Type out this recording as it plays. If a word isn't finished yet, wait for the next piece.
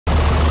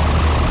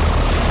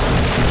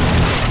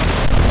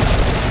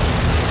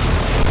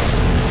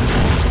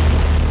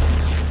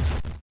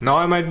Now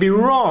I might be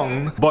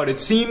wrong, but it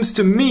seems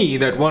to me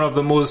that one of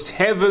the most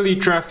heavily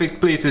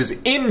trafficked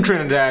places in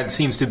Trinidad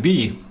seems to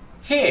be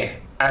here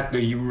at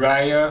the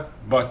Uriah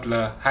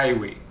Butler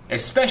Highway,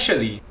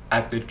 especially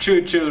at the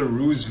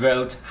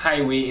Churchill-Roosevelt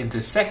Highway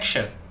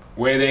intersection,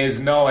 where there is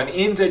now an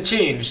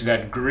interchange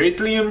that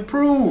greatly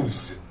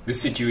improves the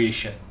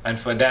situation. And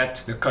for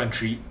that, the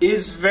country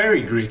is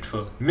very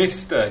grateful.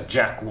 Mr.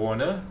 Jack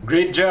Warner,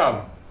 great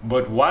job.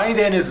 But why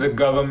then is the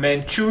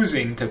government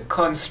choosing to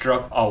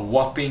construct a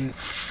whopping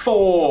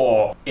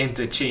 4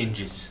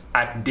 interchanges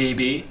at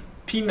Debe,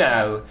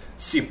 Pinal,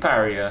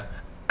 Siparia,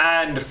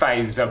 and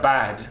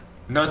Faizabad?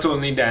 Not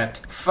only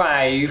that,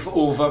 5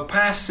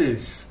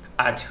 overpasses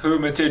at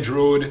Hermitage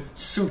Road,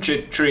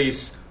 Suchet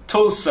Trace,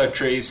 Tulsa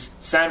Trace,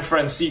 San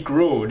Francisco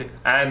Road,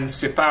 and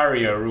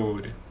Siparia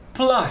Road,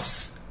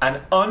 plus an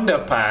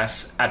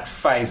underpass at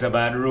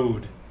Faizabad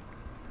Road.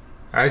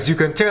 As you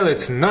can tell,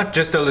 it's not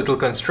just a little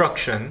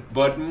construction,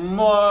 but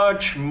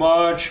much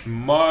more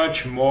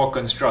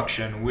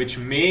construction, which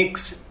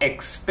makes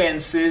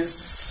expenses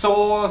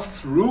soar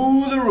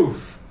through the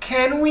roof.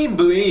 Can we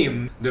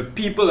blame the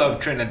people of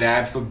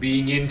Trinidad for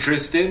being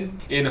interested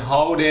in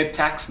how their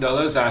tax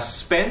dollars are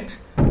spent?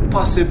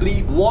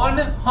 Possibly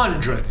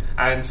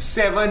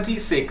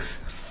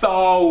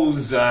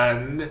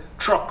 176,000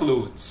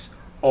 truckloads,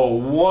 or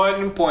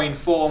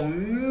 1.4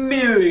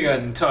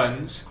 million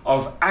tons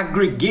of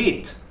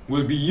aggregate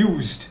will be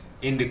used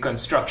in the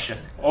construction.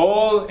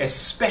 All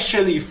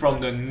especially from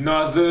the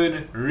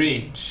northern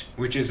range,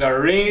 which is a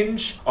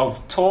range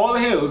of tall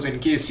hills, in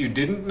case you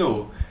didn't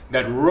know,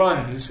 that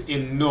runs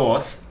in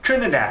North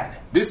Trinidad.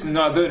 This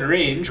northern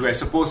range we're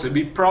supposed to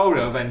be proud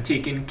of and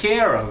taken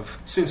care of,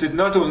 since it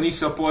not only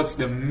supports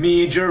the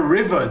major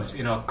rivers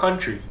in our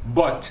country,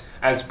 but,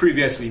 as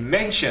previously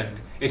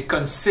mentioned, it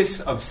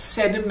consists of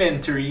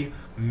sedimentary,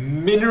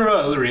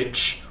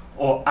 mineral-rich,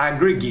 or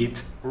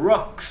aggregate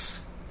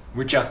rocks,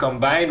 which are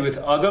combined with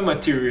other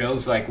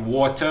materials like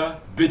water,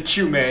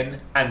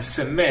 bitumen, and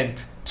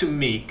cement to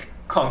make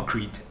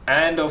concrete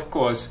and, of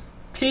course,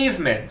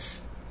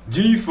 pavements.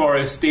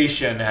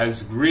 Deforestation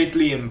has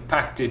greatly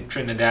impacted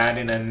Trinidad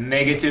in a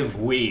negative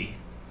way,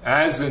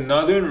 as the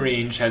northern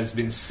range has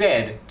been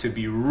said to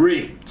be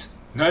raped,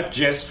 not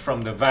just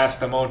from the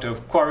vast amount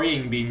of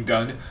quarrying being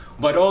done,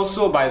 but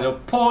also by the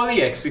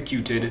poorly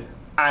executed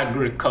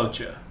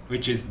agriculture,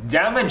 which is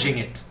damaging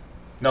it.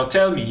 Now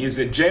tell me, is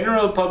the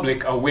general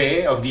public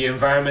aware of the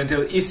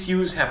environmental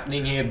issues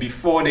happening here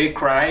before they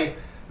cry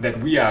that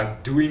we are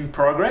doing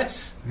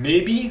progress?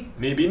 Maybe,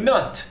 maybe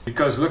not.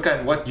 Because look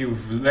at what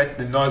you've let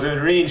the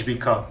northern range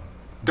become.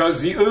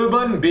 Does the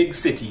urban big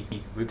city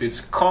with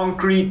its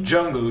concrete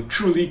jungle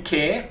truly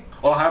care?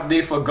 Or have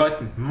they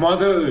forgotten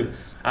Mother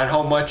Earth and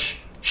how much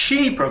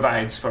she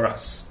provides for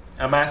us?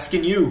 I'm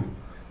asking you.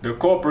 The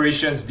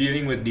corporations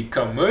dealing with the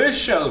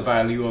commercial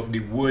value of the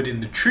wood in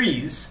the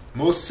trees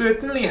most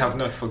certainly have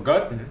not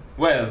forgotten.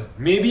 Well,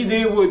 maybe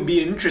they would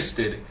be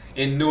interested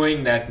in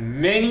knowing that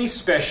many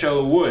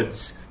special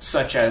woods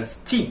such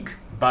as teak,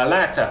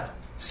 balata,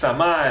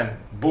 saman,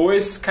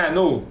 bois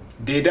cano,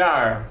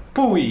 dedar,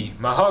 pui,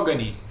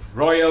 mahogany,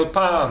 royal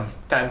palm,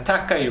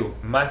 tantakayo,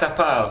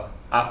 matapal,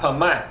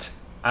 apamat,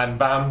 and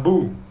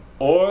bamboo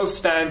all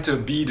stand to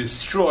be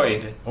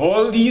destroyed.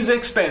 All these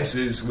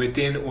expenses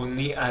within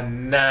only a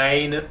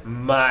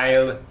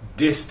 9-mile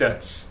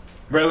distance.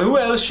 Well, who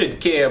else should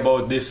care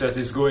about this that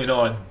is going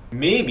on?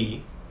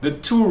 Maybe the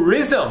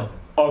tourism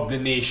of the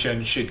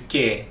nation should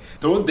care.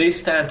 Don't they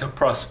stand to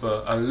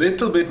prosper a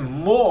little bit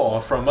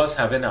more from us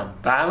having a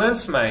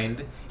balanced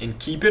mind in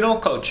keeping our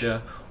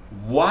culture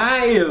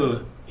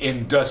while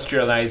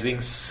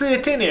industrializing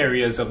certain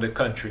areas of the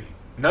country?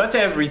 Not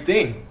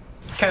everything.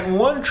 Can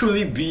one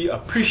truly be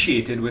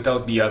appreciated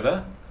without the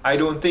other? I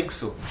don't think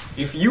so.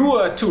 If you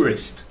are a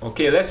tourist,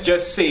 okay, let's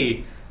just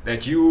say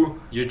that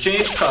you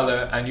changed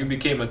color and you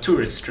became a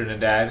tourist,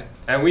 Trinidad,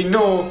 and we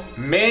know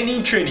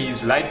many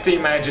Trinis like to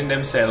imagine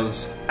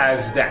themselves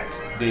as that.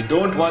 They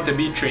don't want to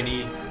be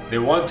Trini. They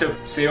want to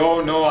say,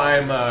 oh no,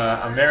 I'm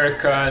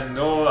American,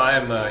 no,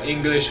 I'm an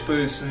English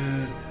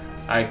person,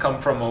 I come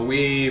from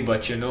away,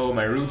 but you know,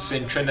 my roots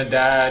in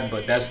Trinidad,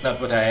 but that's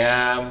not what I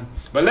am.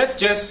 But let's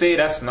just say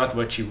that's not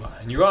what you are,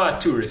 and you are a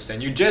tourist,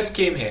 and you just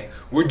came here.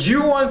 Would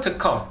you want to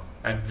come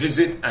and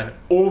visit an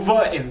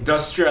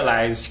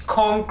over-industrialized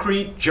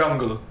concrete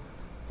jungle,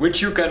 which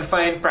you can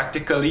find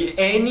practically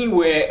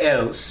anywhere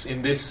else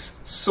in this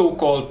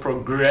so-called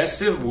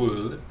progressive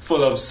world,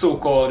 full of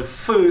so-called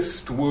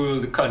first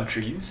world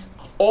countries?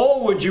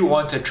 Or would you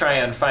want to try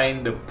and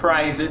find the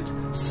private,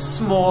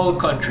 small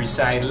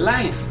countryside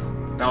life?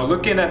 Now,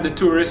 looking at the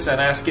tourists and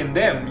asking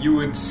them, you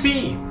would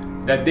see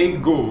that they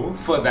go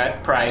for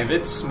that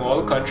private,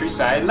 small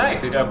countryside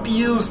life. It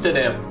appeals to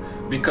them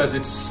because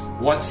it's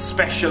what's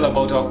special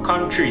about our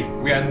country.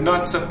 We are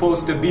not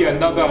supposed to be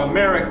another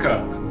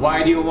America.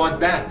 Why do you want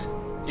that?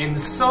 In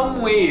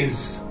some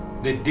ways,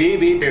 the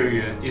Debe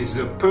area is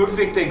the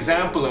perfect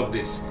example of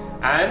this.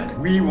 And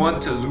we want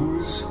to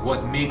lose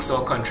what makes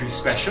our country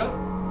special?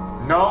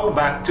 Now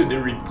back to the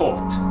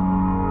report.